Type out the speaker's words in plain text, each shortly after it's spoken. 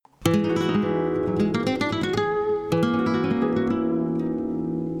Hey,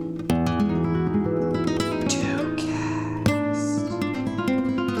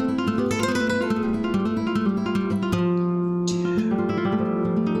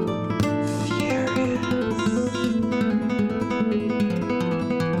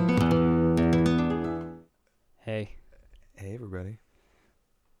 Hey, everybody.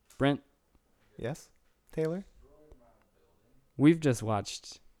 Brent, Yes, Taylor? we've just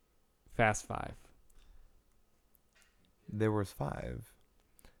watched Fast Five. There was 5.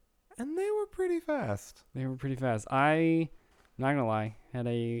 And they were pretty fast. They were pretty fast. I'm not gonna lie, had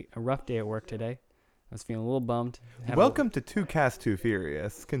a rough day at work today. I was feeling a little bummed. Welcome to Two Cast Two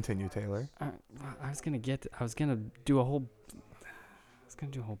Furious. Continue, Taylor. I was gonna do a whole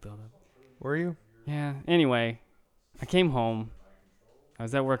build up. Were you? Yeah. Anyway, I came home. I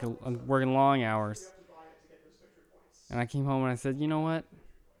was at work, working long hours, and I came home and I said, you know what?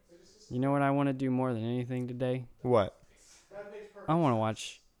 You know what I want to do more than anything today? What? I want to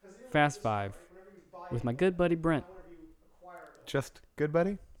watch Fast Five with my good buddy Brent, Just good,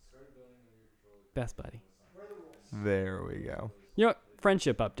 buddy? best buddy. There we go. You know what?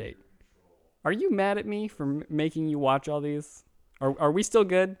 Friendship update. Are you mad at me for making you watch all these? Are we still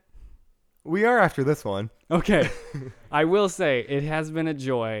good? We are after this one. Okay. I will say it has been a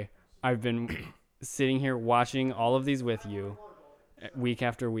joy. I've been sitting here watching all of these with you week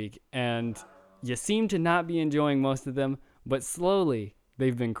after week, and you seem to not be enjoying most of them, but slowly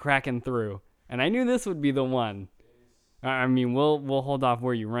they've been cracking through. And I knew this would be the one. I mean, we'll hold off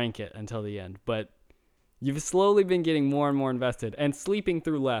where you rank it until the end, but you've slowly been getting more and more invested and sleeping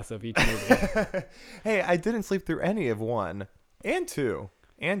through less of each movie. Hey, I didn't sleep through any of 1 and 2.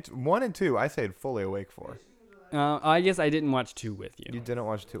 And 1 and 2, I stayed fully awake for. I guess I didn't watch 2 with you. You didn't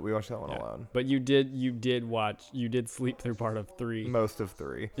watch 2. We watched that one Yeah. alone. But you did sleep through part of 3. Most of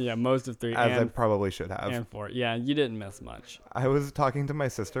 3. Yeah, most of 3. As I probably should have. And 4. Yeah, you didn't miss much. I was talking to my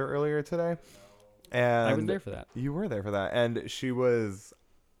sister earlier today. And I was there for that. You were there for that. And she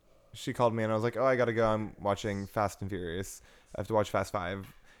called me and I was like, oh, I got to go. I'm watching Fast and Furious. I have to watch Fast 5.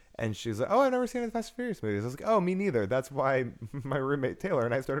 And she's like, oh, I've never seen the Fast and Furious movies. I was like, oh, me neither. That's why my roommate Taylor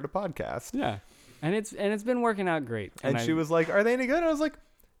and I started a podcast. Yeah. And it's been working out great. And she was like, are they any good? And I was like,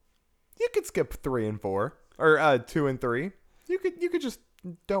 you could skip 3 and 4 or 2 and 3. You could just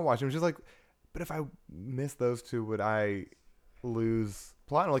don't watch them. She's like, but if I miss those 2, would I lose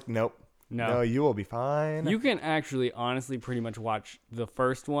plot? I'm like, nope. No, you will be fine. You can actually honestly pretty much watch the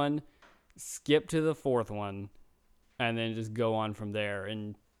first one, skip to the 4th one, and then just go on from there,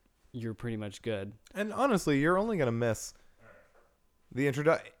 and you're pretty much good. And honestly, you're only going to miss the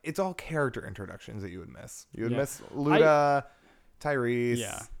it's all character introductions that you would miss. You would miss Luda,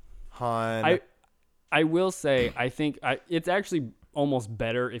 Tyrese, Han. I will say, I think it's actually almost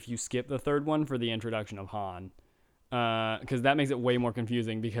better if you skip the 3rd one for the introduction of Han. Because that makes it way more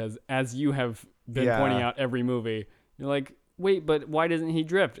confusing, because as you have been pointing out every movie, you're like, wait, but why doesn't he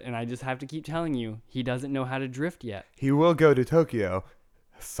drift? And I just have to keep telling you, he doesn't know how to drift yet. He will go to Tokyo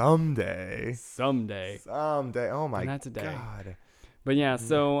someday. Someday. Oh my And that's a day. God. But yeah,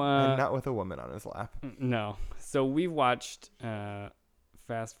 so... and not with a woman on his lap. No. So we watched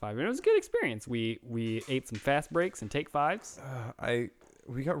Fast 5, and it was a good experience. We ate some fast breaks and take 5s.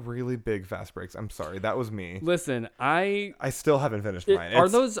 We got really big fast breaks. I'm sorry. That was me. Listen, I still haven't finished mine. Are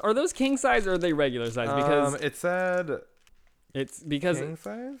those king size or are they regular size? Because it said it's because king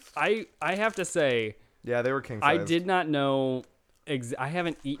size? I have to say, yeah, they were king size. I did not know I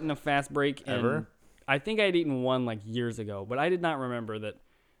haven't eaten a fast break ever. I think I'd eaten one like years ago, but I did not remember that.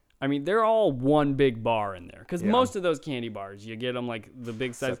 I mean, they're all one big bar in there, because most of those candy bars, you get them like the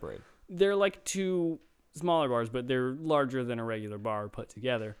big size. Separate. They're like 2 smaller bars, but they're larger than a regular bar put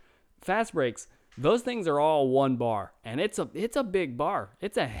together. Fast breaks, those things are all one bar, and it's a big bar.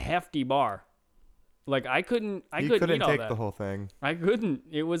 It's a hefty bar. Like I couldn't eat all take that. the whole thing. I couldn't.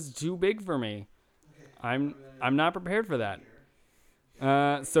 It was too big for me. I'm not prepared for that.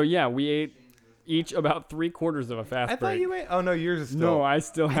 So yeah, we ate each about 3/4 of a fast break. I thought you ate. Oh no, yours is still. No, I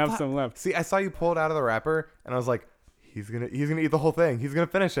still have some left. See, I saw you pull it out of the wrapper, and I was like, he's gonna eat the whole thing. He's gonna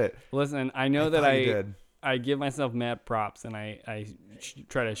finish it. Listen, I know that did. I give myself mad props, and I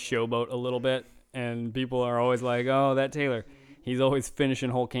try to showboat a little bit, and people are always like, oh, that Taylor, he's always finishing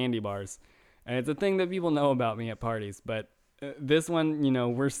whole candy bars. And it's a thing that people know about me at parties, but this one,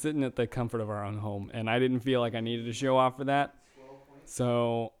 we're sitting at the comfort of our own home, and I didn't feel like I needed to show off for that.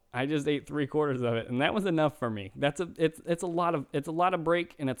 So I just ate 3/4 of it, and that was enough for me. It's a lot of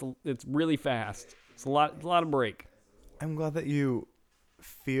break, and it's really fast. It's a lot of break. I'm glad that you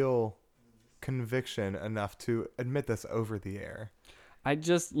feel conviction enough to admit this over the air. I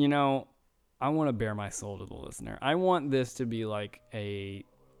just, I want to bare my soul to the listener. I want this to be like a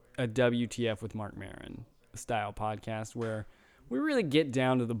WTF with Mark Maron style podcast where we really get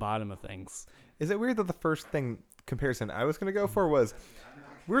down to the bottom of things. Is it weird that the first comparison I was going to go for was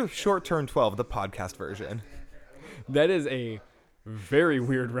we're Short Term 12, the podcast version? That is a very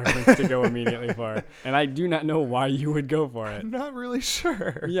weird reference to go immediately for, and I do not know why you would go for it. I'm not really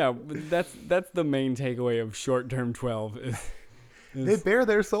sure. Yeah, but that's the main takeaway of Short Term 12 is They bare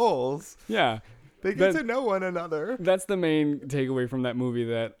their souls. yeah. They get to know one another. That's the main takeaway from that movie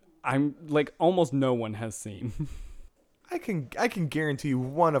that I'm like almost no one has seen. I can guarantee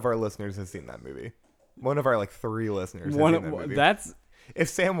one of our listeners has seen that movie. One of our like 3 listeners has One seen that movie. that's If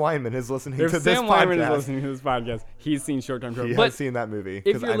Sam Weinman is listening to if this Sam podcast, Wyman is listening to this podcast, he's seen Short Term 12. he But has seen that movie if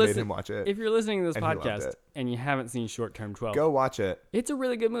because you're I made him watch it. If you're listening to this And he loved podcast it. and you haven't seen Short Term 12, Go watch it. it's a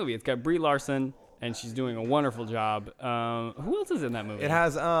really good movie. It's got Brie Larson and she's doing a wonderful job. Who else is in that movie? It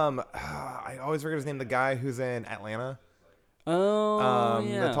has I always forget his name. The guy who's in Atlanta.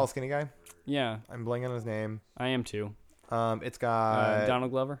 yeah. The tall skinny guy. Yeah, I'm blanking on his name. I am too. It's got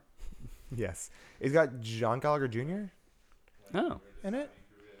Donald Glover. yes. It's got John Gallagher Jr. Oh, in it.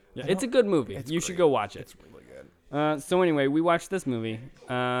 yeah, it's a good movie. It's You should great. go watch it. It's really good. So anyway, we watched this movie,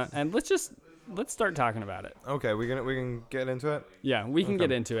 and let's start talking about it. Okay, we can get into it. Yeah, we can Okay.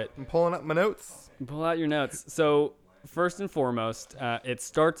 get into it. I'm pulling up my notes. Pull out your notes. So first and foremost, it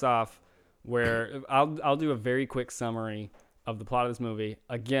starts off where I'll do a very quick summary of the plot of this movie.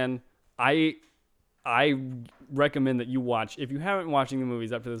 Again, I recommend that you watch. If you haven't watching the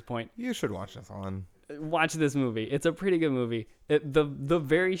movies up to this point, You should watch this one. watch this movie. It's a pretty good movie. The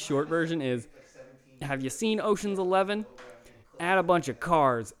very short version is, have you seen Ocean's 11? Add a bunch of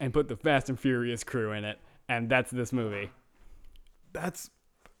cars and put the Fast and Furious crew in it, and that's this movie. That's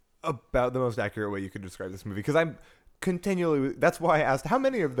about the most accurate way you could describe this movie because I'm continually. That's why I asked how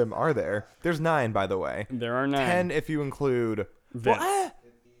many of them are there. There's 9, by the way. There are 9. 10 if you include Vince.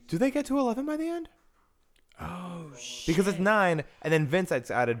 Do they get to 11 by the end? Oh, shit. Because it's 9, and then Vince gets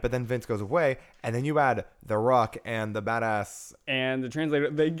added, but then Vince goes away, and then you add The Rock and the badass. And the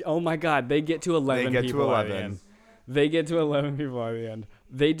translator, oh my God, they get to 11 They get to people at the 11. end. They get to 11 people at the end.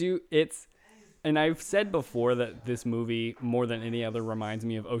 They do, and I've said before that this movie, more than any other, reminds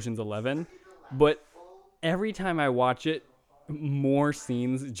me of Ocean's 11, but every time I watch it, more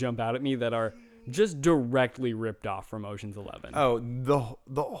scenes jump out at me that are just directly ripped off from Ocean's 11. Oh,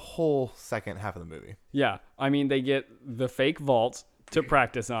 the whole second half of the movie. Yeah, I mean, they get the fake vault to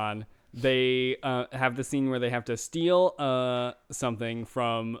practice on. They have the scene where they have to steal something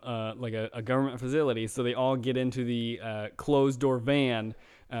from like a government facility. So they all get into the closed door van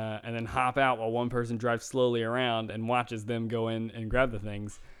and then hop out while one person drives slowly around and watches them go in and grab the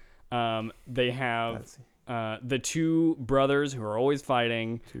things. They have the 2 brothers who are always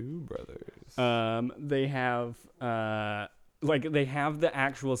fighting. 2 brothers. They have they have the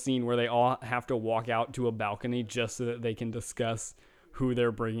actual scene where they all have to walk out to a balcony just so that they can discuss who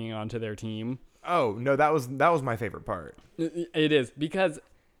they're bringing onto their team. Oh no, that was my favorite part. It is, because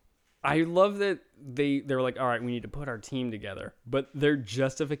I love that they're like, all right, we need to put our team together, but their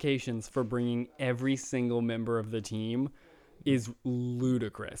justifications for bringing every single member of the team is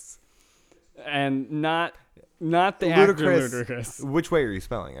ludicrous, and not the actor ludicrous. Which way are you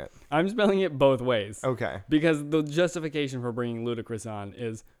spelling it? I'm spelling it both ways. Okay. Because the justification for bringing Ludacris on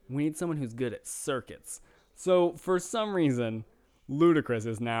is we need someone who's good at circuits. So for some reason, Ludacris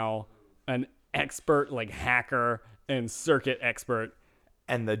is now an expert, like hacker and circuit expert.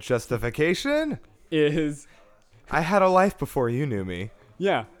 And the justification? Is, I had a life before you knew me.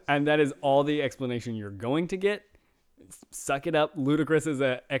 yeah, and that is all the explanation you're going to get. Suck it up. Ludacris is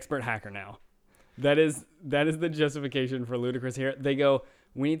an expert hacker now. That is the justification for Ludacris here. They go,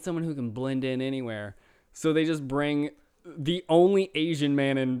 we need someone who can blend in anywhere. So they just bring the only Asian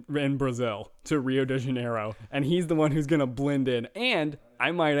man in Brazil to Rio de Janeiro, and he's the one who's going to blend in. And,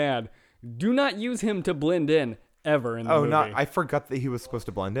 I might add, do not use him to blend in ever in the movie. I forgot that he was supposed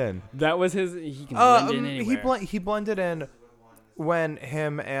to blend in. That was he can blend in anywhere. He blended in when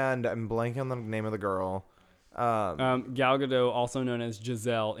him and I'm blanking on the name of the girl. Gal Gadot, also known as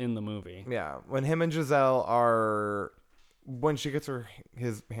Giselle in the movie. Yeah, when him and Giselle are, when she gets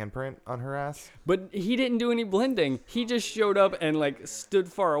his handprint on her ass. But he didn't do any blending. He just showed up and like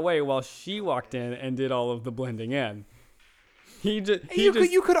stood far away while she walked in and did all of the blending in. You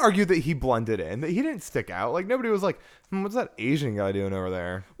could argue that he blended in. That he didn't stick out. Like nobody was like, what's that Asian guy doing over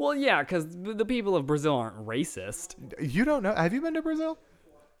there? Well, yeah, because the people of Brazil aren't racist. You don't know? Have you been to Brazil?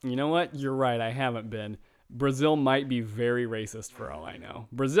 You know what? You're right. I haven't been. Brazil might be very racist for all I know.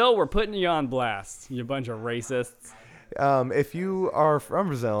 Brazil, we're putting you on blast. You bunch of racists. If you are from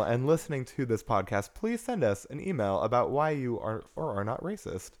Brazil and listening to this podcast, please send us an email about why you are or are not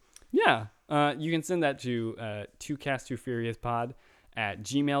racist. Yeah. You can send that to 2cast2furiouspod at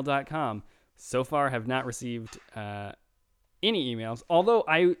gmail.com. So far, have not received any emails. Although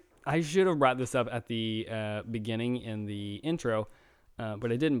I should have brought this up at the beginning in the intro,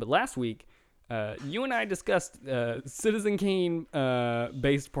 but I didn't. But last week, you and I discussed Citizen Kane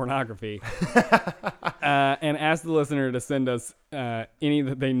based pornography and asked the listener to send us any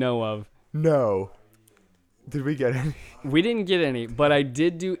that they know of. No. Did we get any? We didn't get any, but I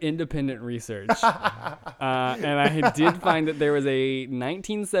did do independent research. And I did find that there was a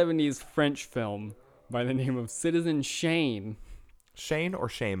 1970s French film by the name of Citizen Shane. Shane or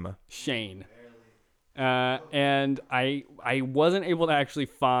shame? Shane. And I wasn't able to actually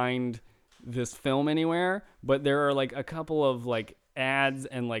find this film anywhere, but there are like a couple of like ads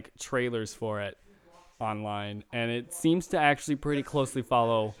and like trailers for it online, and it seems to actually pretty closely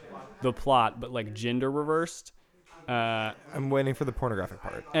follow the plot, but like gender reversed. I'm waiting for the pornographic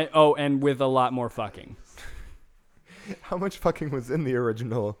part. And with a lot more fucking. How much fucking was in the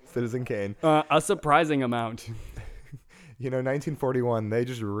original Citizen Kane? A surprising amount. 1941, they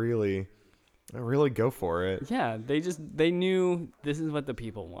just really go for it. Yeah, they knew this is what the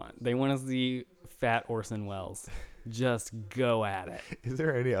people want. They want to see fat Orson Welles. Just go at it. Is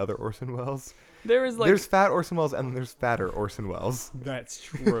there any other Orson Welles? There's fat Orson Welles and there's fatter Orson Welles. That's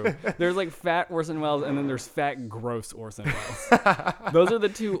true. There's like fat Orson Welles and then there's fat gross Orson Welles. Those are the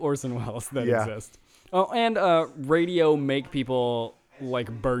two Orson Welles that exist. Oh, and radio make people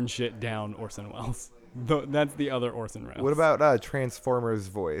like burn shit down Orson Welles. That's the other Orson Welles. What about Transformers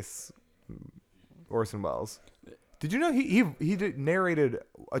voice Orson Welles? Did you know he narrated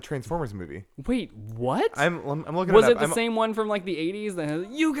a Transformers movie? Wait, what? I'm looking. Was it it up. the same one from like the 80s that has,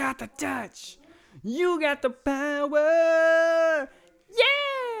 you got the touch, you got the power,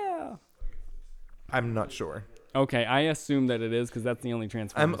 yeah? I'm not sure. Okay, I assume that it is because that's the only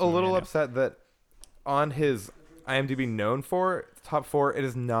Transformers. I'm a little upset that on his IMDb known for top 4, it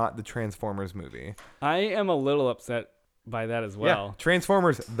is not the Transformers movie. I am a little upset by that as well. Yeah,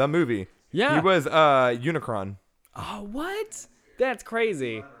 Transformers the movie. Yeah. He was Unicron. Oh, what? That's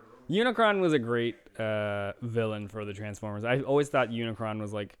crazy. Unicron was a great villain for the Transformers. I always thought Unicron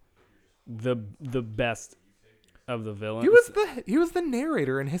was like the best of the villains. He was the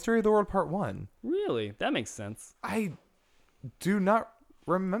narrator in History of the World Part 1. Really? That makes sense. I do not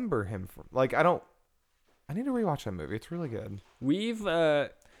remember him from I need to rewatch that movie. It's really good. We've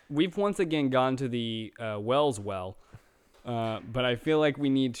once again gone to the Wells well, but I feel like we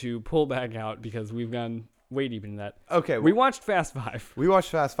need to pull back out because we've gone way deep into that. Okay. We watched Fast 5. We watched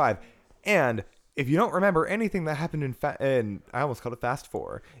Fast 5. And if you don't remember anything that happened in I almost called it Fast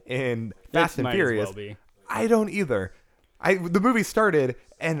 4, in Fast and Furious, well be. I don't either. The movie started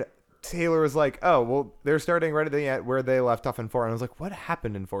and Taylor was like, oh, well, they're starting right at the end where they left off in 4. And I was like, what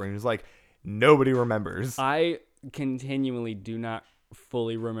happened in 4? And he was like, nobody remembers. I continually do not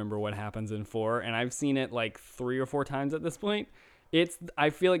fully remember what happens in 4, and I've seen it like 3 or 4 times at this point.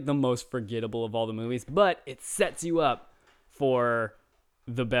 I feel like the most forgettable of all the movies, but it sets you up for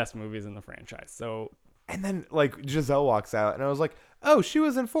the best movies in the franchise. So, and then like Giselle walks out, and I was like, "Oh, she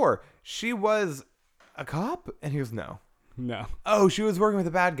was in 4. She was a cop?" And he goes, "No." Oh, she was working with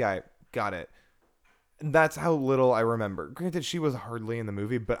a bad guy. Got it. That's how little I remember. Granted, she was hardly in the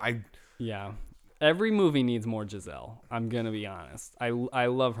movie, but yeah. Every movie needs more Giselle. I'm gonna be honest. I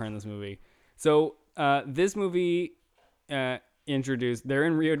love her in this movie. So this movie introduced. They're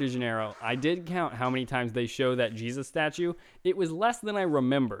in Rio de Janeiro. I did count how many times they show that Jesus statue. It was less than I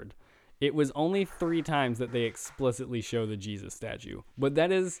remembered. It was only 3 times that they explicitly show the Jesus statue. But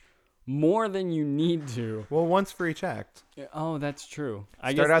that is more than you need to. Well, once for each act. Oh, that's true.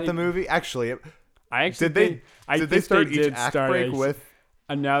 Start out the movie. Actually, I actually did they start each act break with?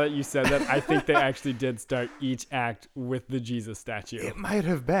 And now that you said that, I think they actually did start each act with the Jesus statue. It might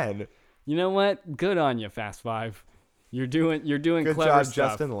have been. You know what? Good on you, Fast 5. You're doing good clever job, stuff.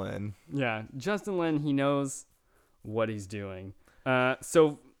 Justin Lin. Yeah, Justin Lin, he knows what he's doing.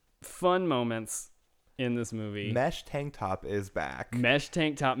 So fun moments in this movie. Mesh tank top is back. Mesh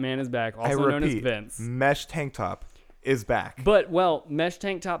tank top man is back, also known as Vince. Mesh tank top is back. But Mesh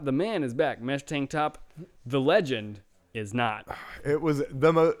tank top the man is back. Mesh tank top the legend is not. It was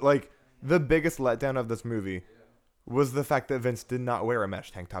the biggest letdown of this movie was the fact that Vince did not wear a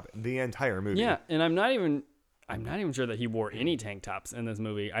mesh tank top the entire movie. Yeah, and I'm not even sure that he wore any tank tops in this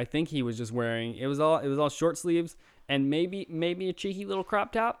movie. I think he was just wearing it was all short sleeves and maybe a cheeky little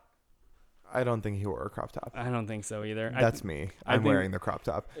crop top. I don't think he wore a crop top. I don't think so either. That's me. I I'm think- wearing the crop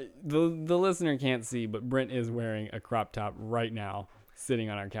top. The listener can't see, but Brent is wearing a crop top right now, sitting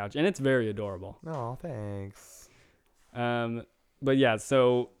on our couch, and it's very adorable. Oh, thanks. But yeah,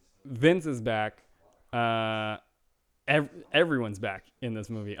 so Vince is back. Everyone's back in this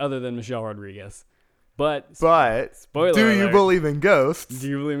movie, other than Michelle Rodriguez. But But spoiler do you alert. believe in ghosts? Do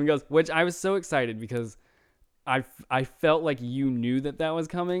you believe in ghosts? Which I was so excited because I felt like you knew that was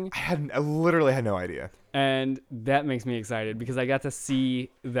coming, I literally had no idea. and that makes me excited because I got to see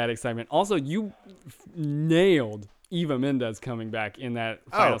that excitement. Also, you nailed Eva Mendes coming back in that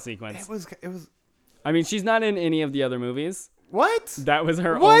final sequence. It was I mean, she's not in any of the other movies. what? That was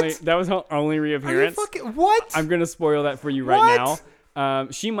her What? only Are you reappearance. fucking what? I'm gonna spoil that for you right What? now.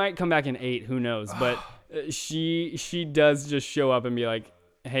 She might come back in 8, who knows? But she does just show up and be like,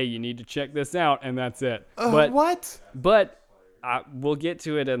 "Hey, you need to check this out," and that's it. What? But we'll get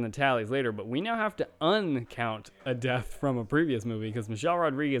to it in the tallies later. But we now have to uncount a death from a previous movie because Michelle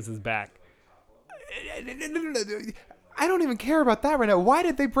Rodriguez is back. I don't even care about that right now. Why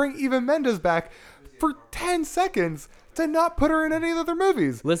did they bring Eva Mendes back for 10 seconds to not put her in any other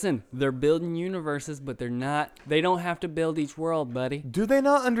movies? Listen, they're building universes, but they're not. They don't have to build each world, buddy. Do they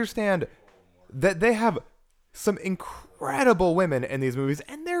not understand that they have some incredible women in these movies,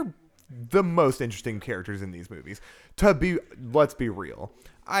 and they're the most interesting characters in these movies? Let's be real.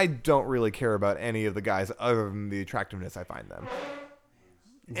 I don't really care about any of the guys other than the attractiveness I find them.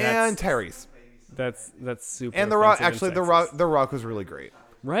 And Terry's. That's super. And The Rock. offensive Actually, and The sexist. Rock was really great.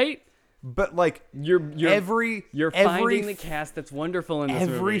 Right? But like You're every finding the cast that's wonderful in this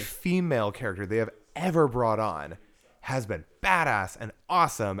every movie. female character they have ever brought on has been badass and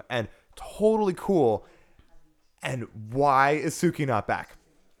awesome and totally cool. And why is Suki not back?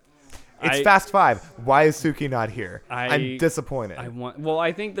 It's Fast 5. Why is Suki not here? I'm disappointed.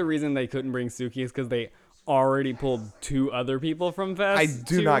 I think the reason they couldn't bring Suki is because they already pulled 2 other people from Fast. I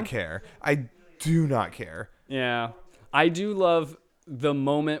do not care. I do not care. Yeah, I do love the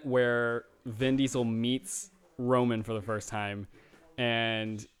moment where Vin Diesel meets Roman for the first time,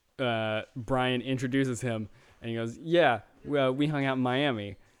 and Brian introduces him, and he goes, "Yeah, well, we hung out in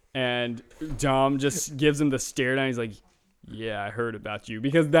Miami," and Dom just gives him the stare down. He's like, "Yeah, I heard about you,"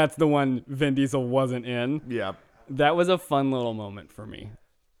 because that's the one Vin Diesel wasn't in. Yeah. That was a fun little moment for me.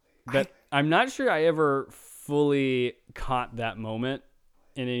 I'm not sure I ever fully caught that moment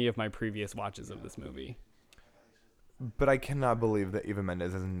in any of my previous watches of this movie. But I cannot believe that Eva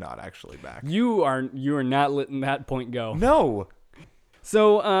Mendes is not actually back. You are not letting that point go. No.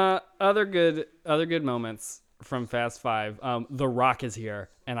 So other good moments from Fast 5. The Rock is here,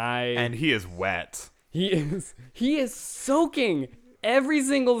 And he is wet. he is soaking every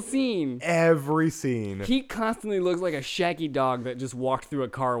single scene. Every scene. He constantly looks like a shaggy dog that just walked through a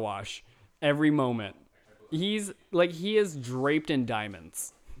car wash every moment. He is draped in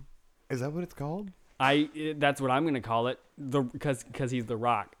diamonds. Is that what it's called? That's what I'm gonna call it. Because he's The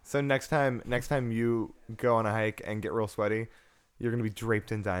Rock. So next time you go on a hike and get real sweaty, you're gonna be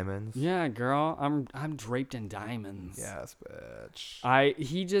draped in diamonds. Yeah, girl, I'm draped in diamonds. Yes, bitch.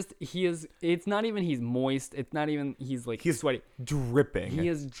 He is. It's not even he's moist. It's not even he's sweaty. Dripping. He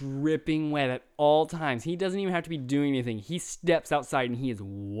is dripping wet at all times. He doesn't even have to be doing anything. He steps outside and he is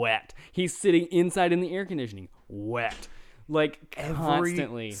wet. He's sitting inside in the air conditioning, wet. Like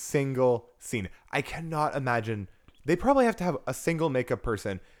constantly. Every single scene. I cannot imagine. They probably have to have a single makeup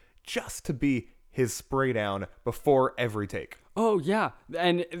person just to be his spray down before every take. Oh yeah,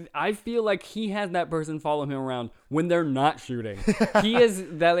 and I feel like he has that person follow him around when they're not shooting. He is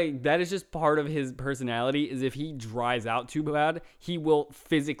that is just part of his personality. Is if he dries out too bad, he will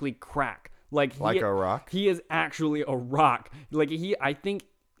physically crack. Like a rock? He is actually a rock. I think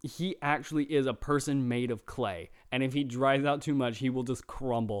he actually is a person made of clay. And if he dries out too much, he will just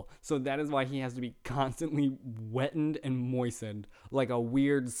crumble. So that is why he has to be constantly wetted and moistened like a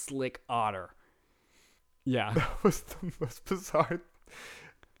weird slick otter. Yeah. That was the most bizarre.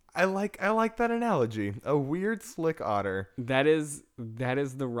 I like that analogy. A weird slick otter. That is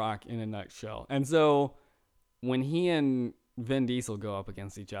The Rock in a nutshell. And so when he and Vin Diesel go up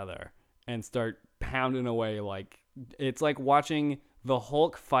against each other and start pounding away, like it's like watching the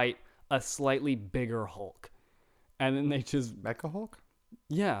Hulk fight a slightly bigger Hulk. And then they just Mecha Hulk?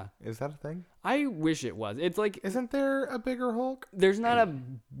 Yeah. Is that a thing? I wish it was. It's like Isn't there a bigger Hulk? there's not a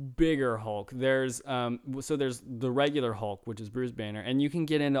bigger Hulk. There's there's the regular Hulk, which is Bruce Banner, and you can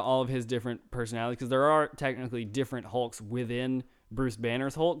get into all of his different personalities because there are technically different Hulks within Bruce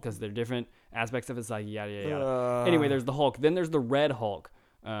Banner's Hulk because they're different aspects of it. It's like yada yada yada. Anyway, there's the Hulk. Then there's the Red Hulk,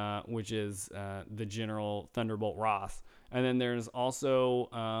 which is the General Thunderbolt Ross, and then there's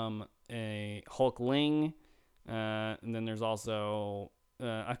also a Hulkling, and then there's also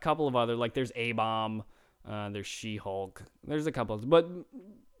a couple of other, like there's A-Bomb, there's She-Hulk. There's a couple, but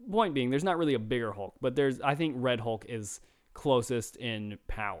point being, there's not really a bigger Hulk, but I think Red Hulk is closest in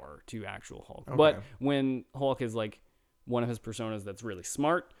power to actual Hulk. Okay. But when Hulk is like one of his personas that's really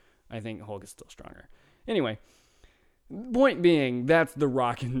smart, I think Hulk is still stronger. Anyway, point being, that's The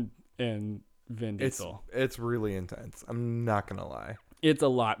Rock and Vin Diesel. It's really intense. I'm not gonna lie. It's a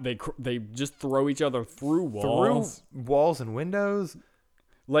lot. They just throw each other through walls. Through walls and windows.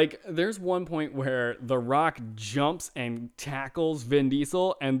 Like, there's one point where The Rock jumps and tackles Vin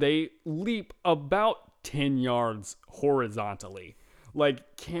Diesel, and they leap about 10 yards horizontally,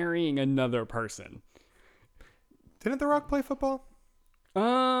 like carrying another person. Didn't The Rock play football?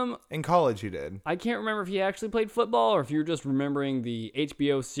 Um, In college, he did. I can't remember if he actually played football or if you're just remembering the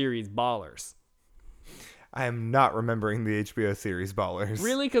HBO series Ballers. I am not remembering the HBO series Ballers.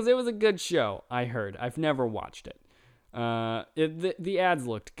 Really? Because it was a good show, I heard. I've never watched it. The ads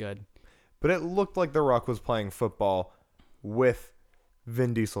looked good. But it looked like The Rock was playing football with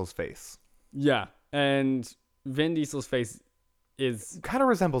Vin Diesel's face. Yeah, and Vin Diesel's face is... Kind of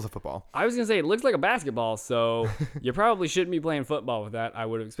resembles a football. I was going to say, it looks like a basketball, so you probably shouldn't be playing football with that. I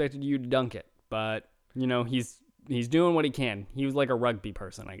would have expected you to dunk it. But, you know, he's doing what he can. He was like a rugby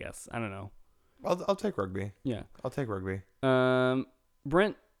person, I guess. I don't know. I'll take rugby. Yeah. I'll take rugby.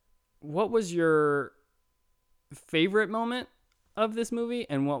 Brent, what was your favorite moment of this movie,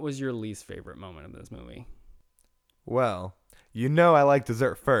 and what was your least favorite moment of this movie? Well, you know I like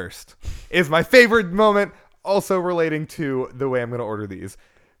dessert first. Is my favorite moment, also relating to the way I'm going to order these.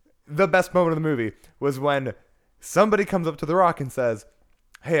 The best moment of the movie was when somebody comes up to The Rock and says,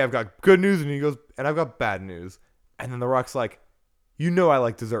 "Hey, I've got good news," and he goes, "And I've got bad news." And then The Rock's like, "You know I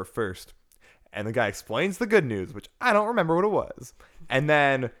like dessert first." And the guy explains the good news, which I don't remember what it was. And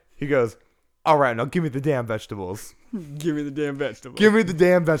then he goes, "All right, now give me the damn vegetables." Give me the damn vegetables. Give me the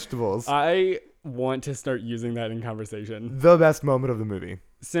damn vegetables. I want to start using that in conversation. The best moment of the movie.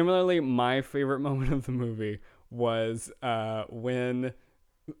 Similarly, my favorite moment of the movie was when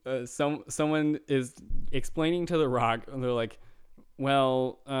someone is explaining to The Rock, and they're like,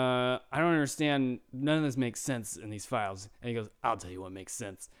 "Well, I don't understand. None of this makes sense in these files." And he goes, "I'll tell you what makes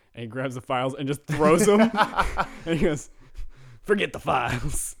sense." And he grabs the files and just throws them. And he goes, "Forget the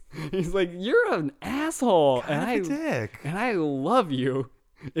files." He's like, "You're an asshole." Kind of a dick. And I love you.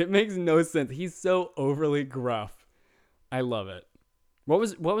 It makes no sense. He's so overly gruff. I love it. What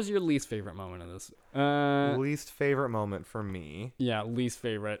was your least favorite moment of this? Least favorite moment for me. Yeah, least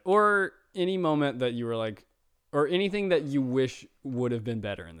favorite. Or any moment that you were like, or anything that you wish would have been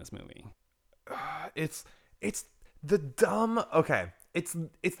better in this movie. It's the dumb. Okay, it's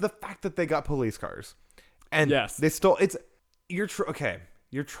the fact that they got police cars, and yes, they stole. You're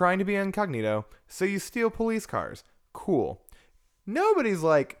trying to be incognito, so you steal police cars. Cool. Nobody's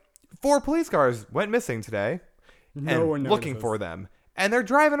like, 4 police cars went missing today, no one looking for them, and they're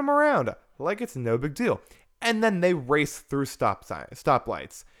driving them around like it's no big deal. And then they race through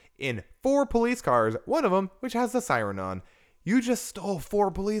stoplights in 4 police cars, one of them which has the siren on. You just stole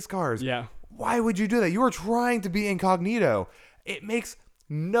 4 police cars. Yeah. Why would you do that? You were trying to be incognito. It makes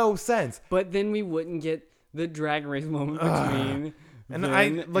no sense. But then we wouldn't get the drag race moment between. And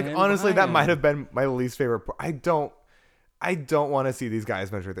Vin honestly, that Brian. might have been my least favorite part. I don't want to see these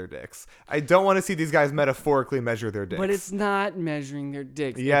guys measure their dicks. I don't want to see these guys metaphorically measure their dicks. But it's not measuring their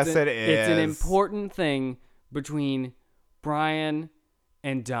dicks. Yes, it is. It's an is. important thing between Brian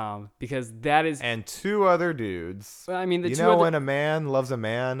and Dom, because that is. And 2 other dudes. I mean, when a man loves a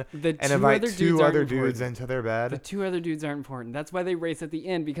man and invite 2 other dudes into their bed. The 2 other dudes aren't important. That's why they race at the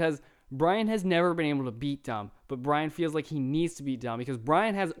end, because Brian has never been able to beat Dom, but Brian feels like he needs to beat Dom because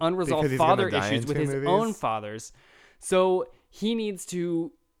Brian has unresolved father issues with his own fathers. So he needs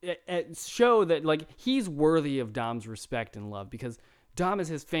to show that, like, he's worthy of Dom's respect and love, because Dom is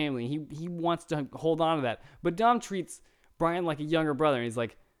his family. He wants to hold on to that. But Dom treats Brian like a younger brother, and he's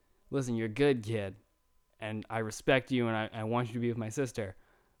like, "Listen, you're a good kid, and I respect you, and I want you to be with my sister,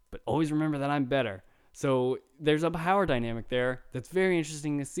 but always remember that I'm better." So there's a power dynamic there that's very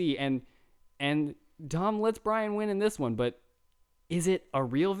interesting to see, and Dom lets Brian win in this one, but is it a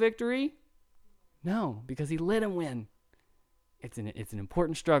real victory? No, because he let him win. It's an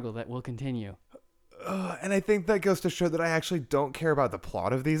important struggle that will continue. And I think that goes to show that I actually don't care about the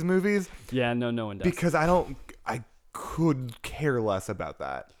plot of these movies. Yeah, no one does. Because I could care less about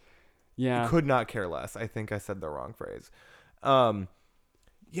that. Yeah. I could not care less. I think I said the wrong phrase.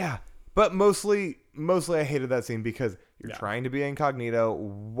 Yeah. But mostly I hated that scene because you're trying to be incognito.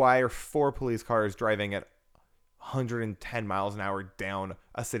 Why are 4 police cars driving at 110 miles an hour down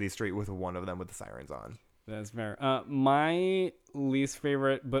a city street with one of them with the sirens on. That's fair. My least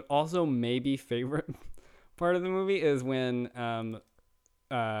favorite, but also maybe favorite part of the movie is when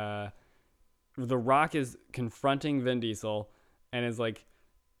The Rock is confronting Vin Diesel and is like,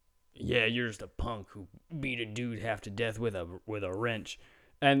 "Yeah, you're just a punk who beat a dude half to death with a wrench."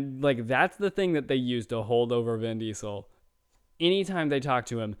 And like that's the thing that they use to hold over Vin Diesel anytime they talk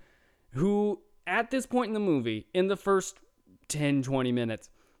to him, who at this point in the movie, in the first 10, 20 minutes,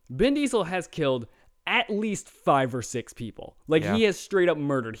 Vin Diesel has killed at least 5 or 6 people. Like, he has straight up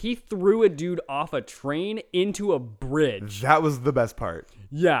murdered. He threw a dude off a train into a bridge. That was the best part.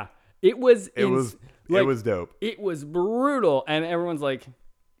 Yeah. It was dope. It was brutal. And everyone's like,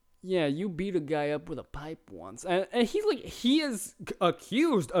 yeah, you beat a guy up with a pipe once. And he's like, he is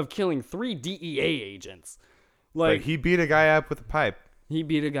accused of killing 3 DEA agents. Like, But he beat a guy up with a pipe. he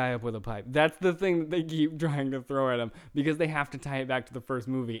beat a guy up with a pipe. That's the thing that they keep trying to throw at him because they have to tie it back to the first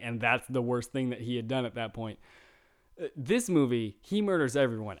movie, and that's the worst thing that he had done at that point. This movie, he murders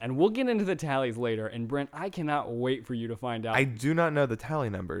everyone, and we'll get into the tallies later. And Brent, I cannot wait for you to find out. I do not know the tally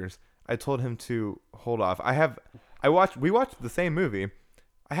numbers. I told him to hold off. We watched the same movie.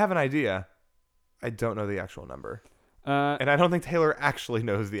 I have an idea. I don't know the actual number. And I don't think Taylor actually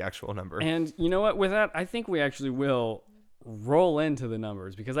knows the actual number. And you know what? With that, I think we actually will roll into the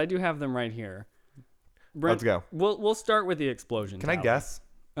numbers because I do have them right here. Brent, Let's go. We'll start with the explosion. Can I tally. guess?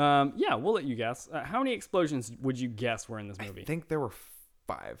 Yeah, we'll let you guess. How many explosions would you guess were in this movie? I think there were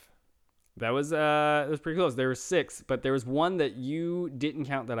 5. That was pretty close. There were 6, but there was one that you didn't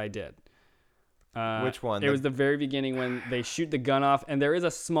count that I did. Which one? It was the very beginning when they shoot the gun off, and there is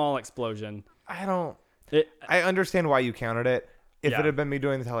a small explosion. I understand why you counted it. If Yeah. it had been me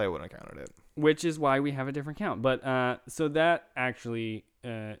doing the tally, I wouldn't have counted it. Which is why we have a different count. But so that actually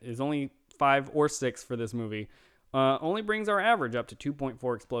is only 5 or 6 for this movie. Only brings our average up to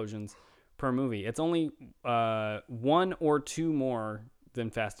 2.4 explosions per movie. It's only 1 or 2 more than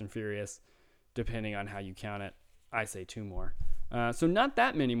Fast and Furious, depending on how you count it. I say 2 more. So not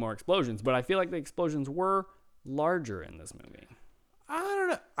that many more explosions, but I feel like the explosions were larger in this movie. I don't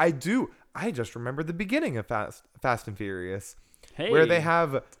know. I just remember the beginning of Fast and Furious, Hey, where they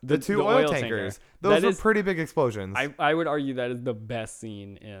have the 2 the oil oil tankers. tanker. Those That are is- pretty big explosions. I would argue that is the best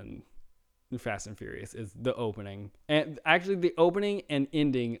scene in Fast and Furious is the opening. And actually the opening and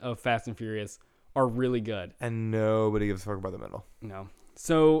ending of Fast and Furious are really good. And nobody gives a fuck about the middle. No.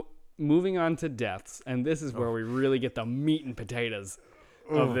 So moving on to deaths, and this is where we really get the meat and potatoes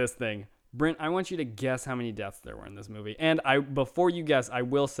of this thing. Brent, I want you to guess how many deaths there were in this movie. And before you guess, I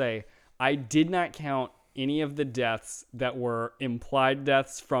will say I did not count any of the deaths that were implied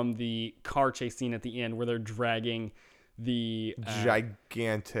deaths from the car chase scene at the end where they're dragging the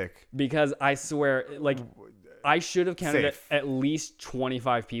Gigantic. because I swear, like, I should have counted Safe. at least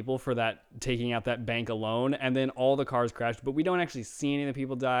 25 people for that, taking out that bank alone, and then all the cars crashed, but we don't actually see any of the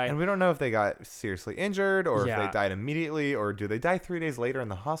people die. And we don't know if they got seriously injured or if Yeah. they died immediately or do they die 3 days later in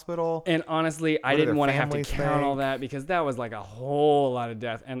the hospital. And honestly, I What do didn't their want to have to families count all think? that because that was like a whole lot of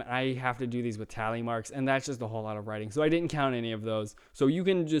death, and I have to do these with tally marks, and that's just a whole lot of writing. So I didn't count any of those. So you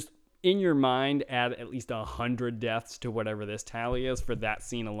can just, in your mind, add at least 100 deaths to whatever this tally is for that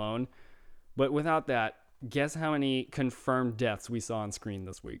scene alone. But without that, guess how many confirmed deaths we saw on screen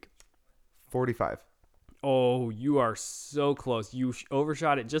this week? 45. Oh, you are so close. You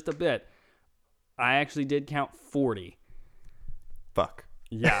overshot it just a bit. I actually did count 40. Fuck.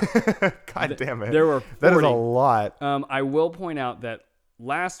 Yeah. God damn it. There were 40. That is a lot. I will point out that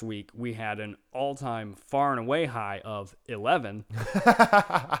last week we had an all-time far and away high of 11.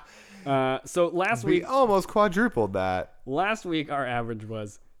 So last We week almost quadrupled that. our average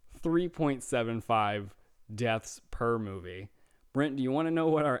was 3.75 deaths per movie. Brent, do you want to know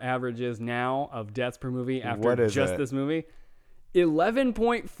what our average is now of deaths per movie after What is just it? this movie?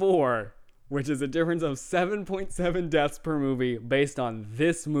 11.4, which is a difference of 7.7 deaths per movie based on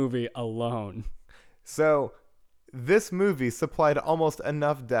this movie alone. So, this movie supplied almost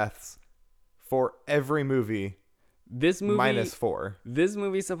enough deaths for every movie This movie minus 4. This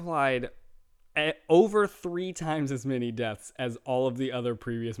movie supplied over 3 times as many deaths as all of the other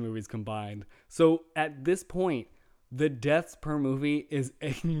previous movies combined. So at this point, the deaths per movie is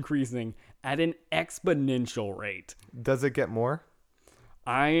increasing at an exponential rate. Does it get more?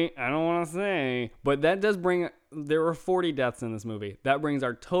 I don't want to say, but that does bring, there were 40 deaths in this movie. That brings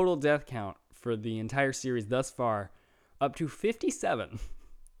our total death count for the entire series thus far up to 57.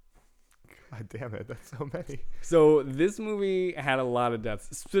 God damn it, that's so many. So this movie had a lot of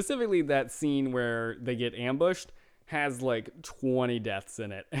deaths. Specifically that scene where they get ambushed. has like 20 deaths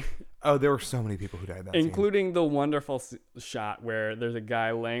in it, Oh, there were so many people who died that scene. including the wonderful shot where there's a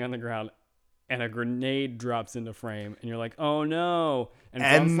guy laying on the ground and a grenade drops into frame, and you're like, oh no. And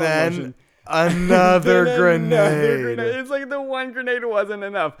from And slow then motion, another then grenade. another grenade. It's like the one grenade wasn't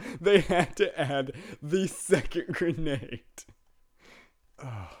enough. They had to add the second grenade.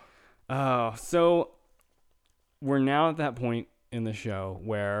 Oh, so we're now at that point in the show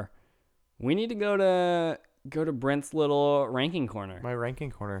where we need to go to Brent's little ranking corner. My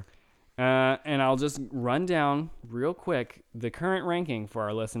ranking corner. And I'll just run down real quick the current ranking for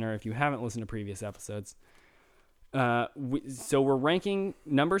our listener if you haven't listened to previous episodes. So we're ranking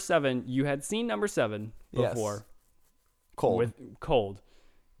number 7. You had seen number 7 before. Yes. Cold. With cold.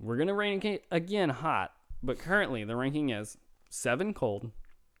 We're going to rank it again hot, but currently the ranking is 7 cold,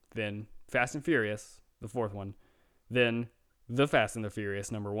 then Fast and Furious, the 4th one, then The Fast and the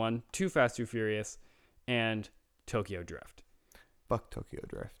Furious number 1, Too Fast, Too Furious, and Tokyo Drift. Fuck Tokyo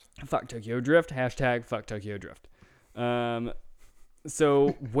Drift. Fuck Tokyo Drift. Hashtag fuck Tokyo Drift. So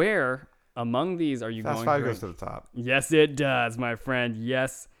where among these are you Fast going? 5 to goes rank? to the top. Yes, it does, my friend.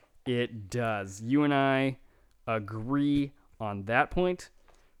 Yes, it does. You and I agree on that point.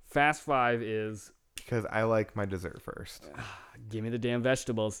 Fast 5 is Because I like my dessert first. give me the damn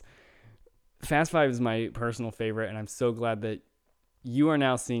vegetables. Fast 5 is my personal favorite, and I'm so glad that you are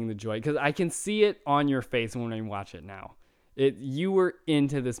now seeing the joy because I can see it on your face when I watch it now. You were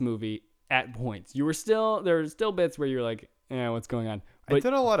into this movie at points. There were still bits where you're like, what's going on? I But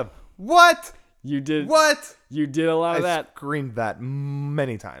did a lot of what? you did What? You did a lot of I that, screamed that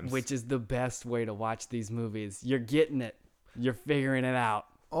many times. which is the best way to watch these movies. You're getting it. You're figuring it out.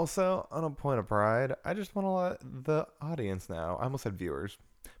 Also, on a point of pride, I just want to let the audience know. I almost said viewers,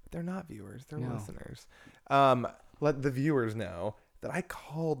 but they're not viewers. They're No. listeners. Let the viewers know that I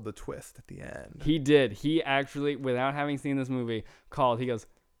called the twist at the end. He did. He actually, without having seen this movie, called. He goes,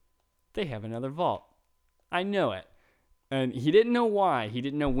 they have another vault. I know it. And he didn't know why. He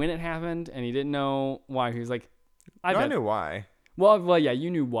didn't know when it happened, and he didn't know why. He was like, I knew why. Well, yeah,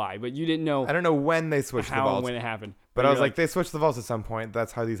 you knew why, but you didn't know I don't know when they switched the how and vaults, when it happened. but I was you're like, they switched the vaults at some point.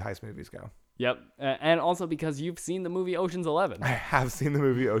 That's how these heist movies go. yep. And also because you've seen the movie Ocean's 11. I have seen the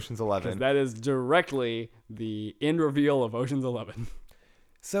movie Ocean's 'Cause 11. that is directly the end reveal of Ocean's 11.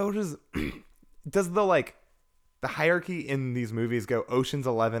 So does the hierarchy in these movies go Ocean's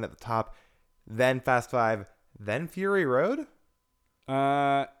 11 at the top, then Fast 5, then Fury Road?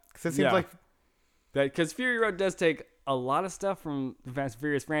 Because it seems Yeah. like Because Fury Road does take a lot of stuff from the Fast and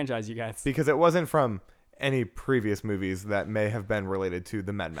Furious franchise, you guys. because it wasn't from any previous movies that may have been related to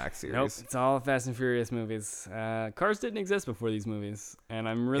the Mad Max series. Nope, it's all Fast and Furious movies. Cars didn't exist before these movies, and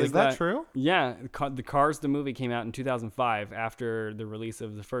I'm really Is glad. that true? Yeah, the Cars the movie came out in 2005 after the release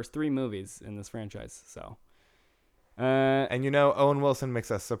of the first 3 movies in this franchise. So, And Owen Wilson makes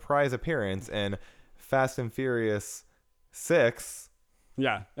a surprise appearance in Fast and Furious 6.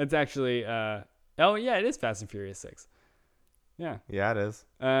 yeah, it's actually. Oh yeah, it is Fast and Furious 6. Yeah. Yeah, it is.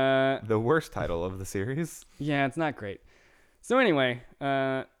 Yeah, The worst title of the series. it's not great. So anyway,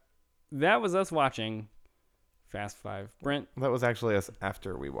 that was us watching Fast 5. Brent. That was actually us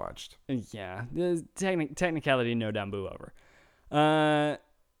after we watched. Yeah, the technicality, no damn boo over.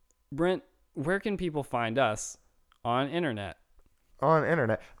 Brent, where can people find us on internet? On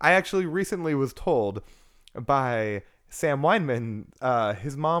internet. I actually recently was told by Sam Weinman,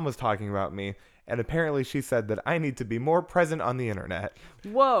 his mom was talking about me, and apparently she said that I need to be more present on the internet.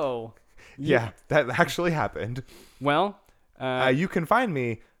 Whoa. Yeah, that actually happened. Well, You can find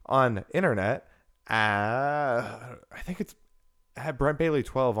me on internet. I think it's at Brent Bailey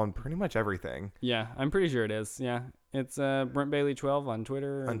 12 on pretty much everything. yeah, I'm pretty sure it is. Yeah, it's Brent Bailey 12 on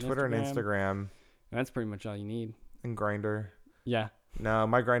Twitter. On Twitter and Instagram That's pretty much all you need. and Grindr. Yeah. No,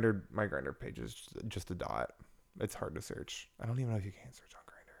 my Grindr page is just a dot. It's hard to search. I don't even know if you can search on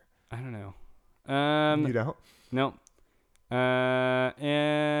Grindr. I don't know. You don't? No.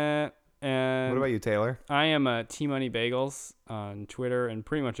 And What about you, Taylor? I am T Money Bagels on Twitter and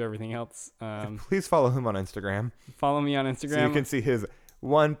pretty much everything else. Please follow him on Instagram Follow me on Instagram. so you can see his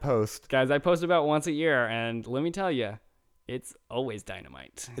one post. Guys, I post about once a year, and let me tell you, it's always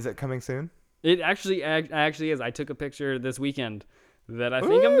dynamite. Is it coming soon? It actually is. I took a picture this weekend that I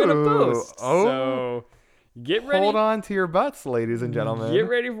think I'm gonna post. Oh. So get ready. Hold on to your butts, ladies and gentlemen. Get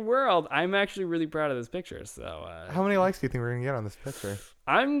ready for world. I'm actually really proud of this picture. So How many likes do you think we're gonna get on this picture?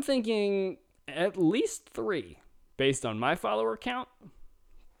 I'm thinking at least 3, based on my follower count.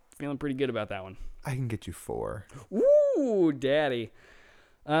 Feeling pretty good about that one. I can get you 4. Ooh, daddy.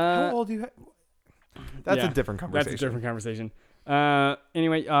 How old do you? That's yeah, a different conversation. That's a different conversation.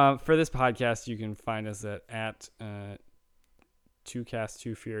 Anyway, for this podcast, you can find us at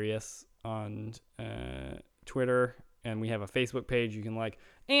 2cast2furious on Twitter, and we have a Facebook page you can like,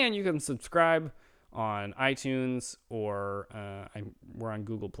 and you can subscribe on iTunes, or we're on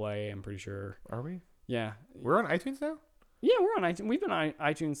Google Play, I'm pretty sure. Are we? Yeah. We're on iTunes now? Yeah, we're on iTunes. We've been on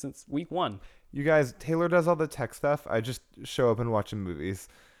iTunes since week 1. You guys, Taylor does all the tech stuff. I just show up and watch movies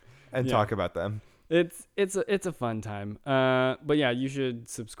and talk about them. It's a fun time. But yeah, you should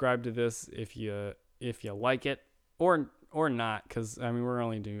subscribe to this if you like it, or not, because I mean we're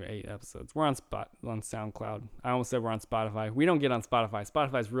only doing 8 episodes. We're on SoundCloud. I almost said we're on Spotify. We don't get on Spotify.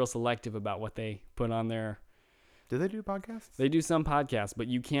 Spotify's real selective about what they put on there. Do they do podcasts? They do some podcasts, but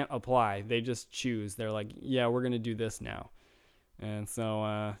you can't apply. They just choose. They're like, yeah, we're gonna do this now, and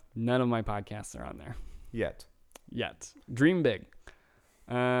so none of my podcasts are on there Yet. Dream big.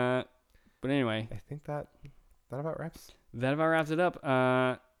 But anyway, I think that about wraps. That about wraps it up.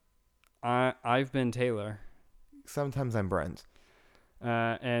 I've been Taylor. Sometimes I'm Brent.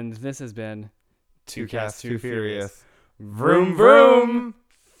 And this has been 2Cast2 Furious. Vroom vroom.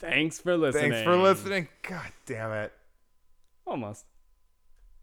 Thanks for listening. God damn it. Almost.